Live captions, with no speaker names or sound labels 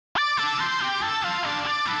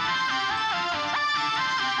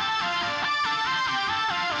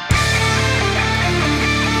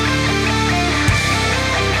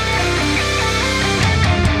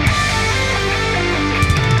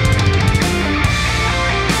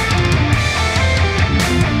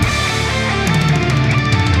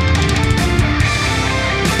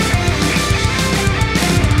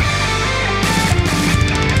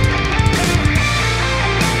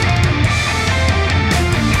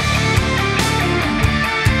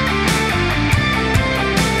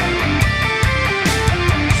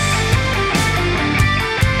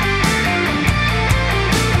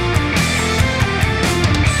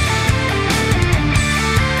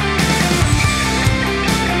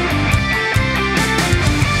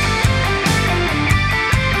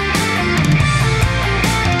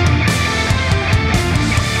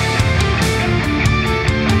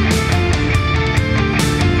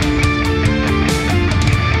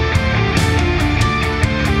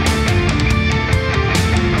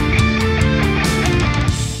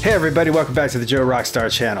everybody, welcome back to the Joe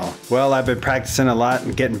Rockstar channel. Well, I've been practicing a lot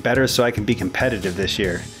and getting better so I can be competitive this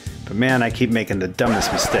year. But man, I keep making the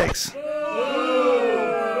dumbest mistakes.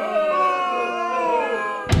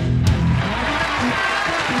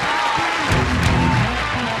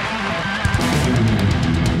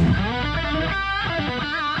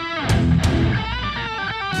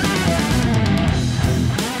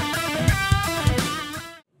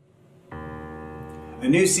 The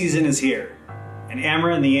new season is here, and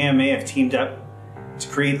Amara and the AMA have teamed up to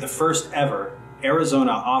create the first ever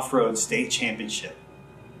Arizona Off-Road State Championship.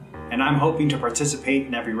 And I'm hoping to participate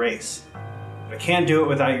in every race, but I can't do it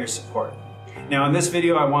without your support. Now in this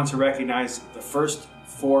video, I want to recognize the first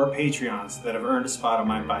 4 Patreons that have earned a spot on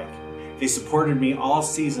my bike. They supported me all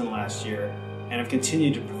season last year and have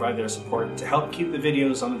continued to provide their support to help keep the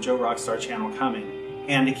videos on the Joe Rockstar channel coming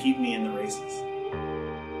and to keep me in the races.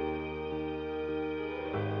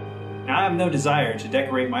 Now, I have no desire to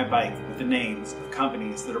decorate my bike with the names of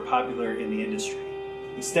companies that are popular in the industry.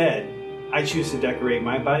 Instead, I choose to decorate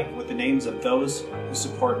my bike with the names of those who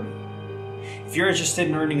support me. If you're interested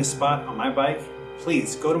in earning a spot on my bike,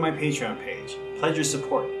 please go to my Patreon page, pledge your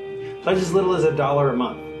support. Pledge as little as $1 a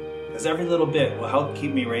month, as every little bit will help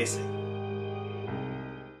keep me racing.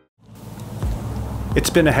 It's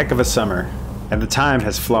been a heck of a summer, and the time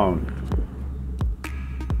has flown.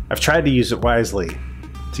 I've tried to use it wisely,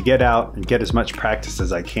 to get out and get as much practice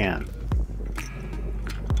as I can.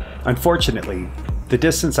 Unfortunately, the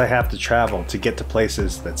distance I have to travel to get to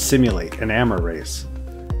places that simulate an AMA race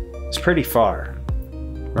is pretty far.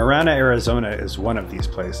 Marana, Arizona is one of these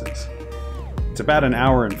places. It's about an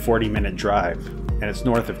hour and 40-minute drive, and it's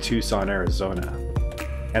north of Tucson, Arizona,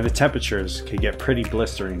 and the temperatures can get pretty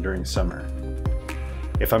blistering during summer.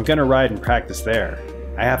 If I'm gonna ride and practice there,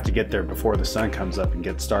 I have to get there before the sun comes up and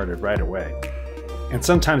get started right away. And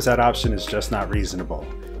sometimes that option is just not reasonable,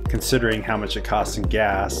 considering how much it costs in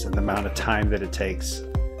gas and the amount of time that it takes.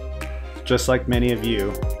 Just like many of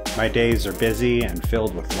you, my days are busy and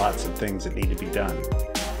filled with lots of things that need to be done.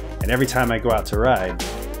 And every time I go out to ride,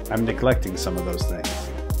 I'm neglecting some of those things.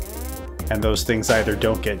 And those things either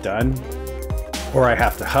don't get done, or I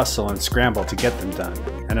have to hustle and scramble to get them done.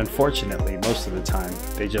 And unfortunately, most of the time,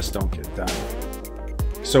 they just don't get done.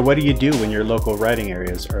 So what do you do when your local riding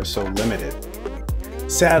areas are so limited?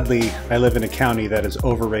 Sadly, I live in a county that is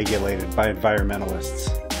overregulated by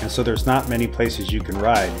environmentalists, and so there's not many places you can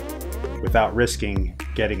ride without risking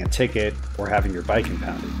getting a ticket or having your bike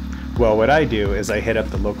impounded. Well, what I do is I hit up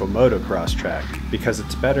the local motocross track because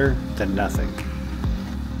it's better than nothing.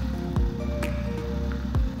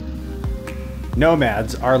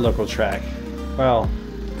 Nomad's, our local track, well,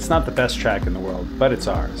 it's not the best track in the world, but it's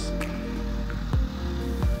ours.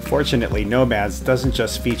 Fortunately, Nomad's doesn't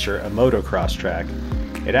just feature a motocross track.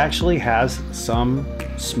 It actually has some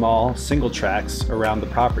small single tracks around the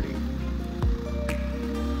property.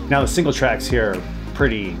 Now the single tracks here are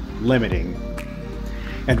pretty limiting,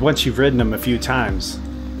 and once you've ridden them a few times,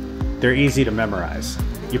 they're easy to memorize.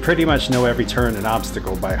 You pretty much know every turn and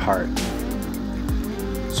obstacle by heart.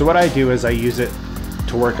 So what I do is I use it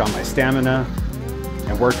to work on my stamina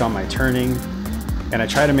and work on my turning, and I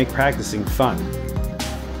try to make practicing fun.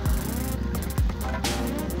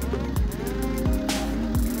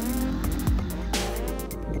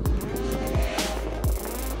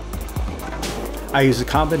 I use a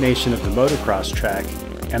combination of the motocross track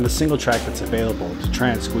and the single track that's available to try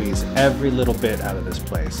and squeeze every little bit out of this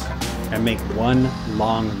place and make one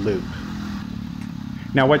long loop.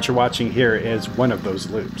 Now what you're watching here is one of those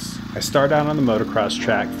loops. I start out on the motocross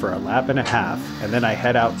track for a lap and a half, and then I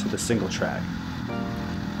head out to the single track.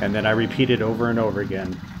 And then I repeat it over and over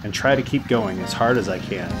again and try to keep going as hard as I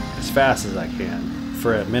can, as fast as I can,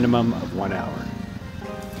 for a minimum of 1 hour.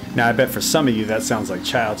 Now I bet for some of you that sounds like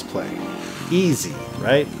child's play. Easy,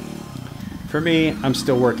 right? For me, I'm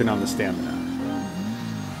still working on the stamina.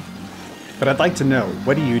 But I'd like to know,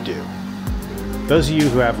 what do you do? Those of you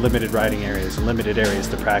who have limited riding areas and limited areas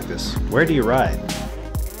to practice, where do you ride?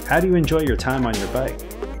 How do you enjoy your time on your bike?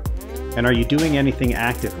 And are you doing anything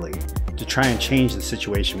actively to try and change the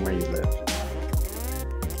situation where you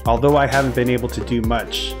live? Although I haven't been able to do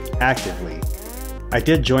much actively, I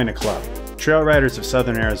did join a club. Trail Riders of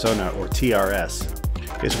Southern Arizona, or TRS,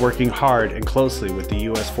 is working hard and closely with the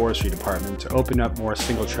U.S. Forestry Department to open up more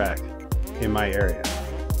single track in my area.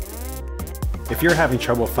 If you're having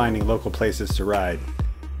trouble finding local places to ride,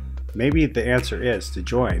 maybe the answer is to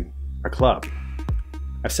join a club.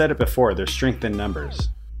 I've said it before, there's strength in numbers.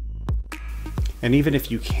 And even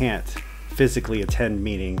if you can't physically attend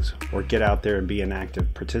meetings or get out there and be an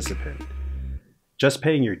active participant, just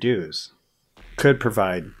paying your dues could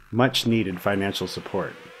provide much needed financial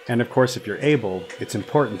support And of course, if you're able, it's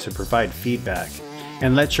important to provide feedback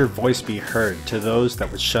and let your voice be heard to those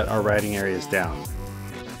that would shut our riding areas down.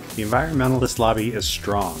 The environmentalist lobby is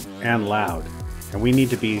strong and loud, and we need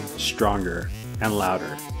to be stronger and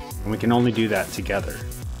louder, and we can only do that together.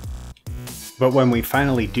 But when we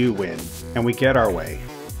finally do win, and we get our way,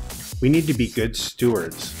 we need to be good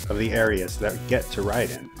stewards of the areas that we get to ride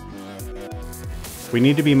in. We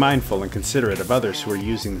need to be mindful and considerate of others who are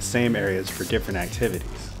using the same areas for different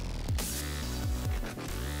activities.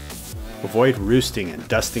 Avoid roosting and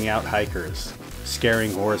dusting out hikers,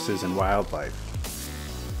 scaring horses and wildlife.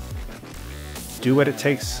 Do what it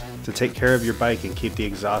takes to take care of your bike and keep the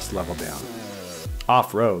exhaust level down.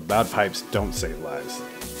 Off-road, loud pipes don't save lives.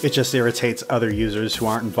 It just irritates other users who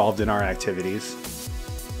aren't involved in our activities.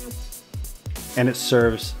 And it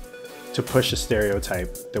serves to push a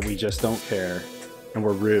stereotype that we just don't care and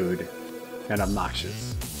we're rude and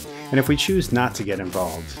obnoxious. And if we choose not to get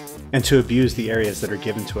involved and to abuse the areas that are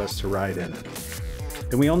given to us to ride in,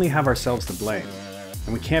 then we only have ourselves to blame,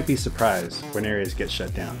 and we can't be surprised when areas get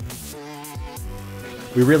shut down.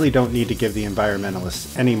 We really don't need to give the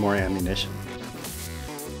environmentalists any more ammunition.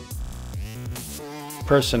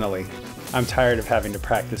 Personally, I'm tired of having to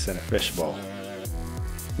practice in a fishbowl,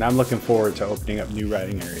 and I'm looking forward to opening up new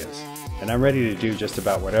riding areas, and I'm ready to do just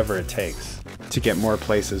about whatever it takes to get more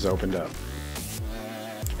places opened up.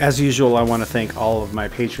 As usual, I want to thank all of my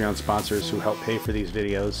Patreon sponsors who help pay for these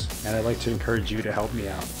videos, and I'd like to encourage you to help me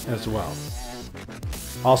out as well.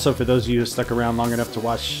 Also, for those of you who stuck around long enough to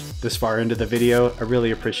watch this far into the video, I really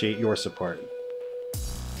appreciate your support.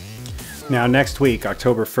 Now, next week,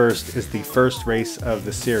 October 1st, is the first race of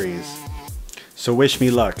the series, so wish me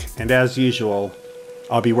luck, and as usual,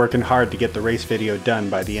 I'll be working hard to get the race video done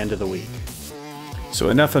by the end of the week. So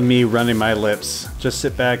enough of me running my lips, just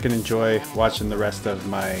sit back and enjoy watching the rest of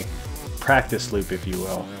my practice loop, if you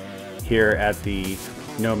will, here at the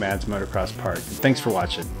Nomads Motocross Park. And thanks for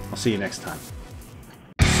watching. I'll see you next time.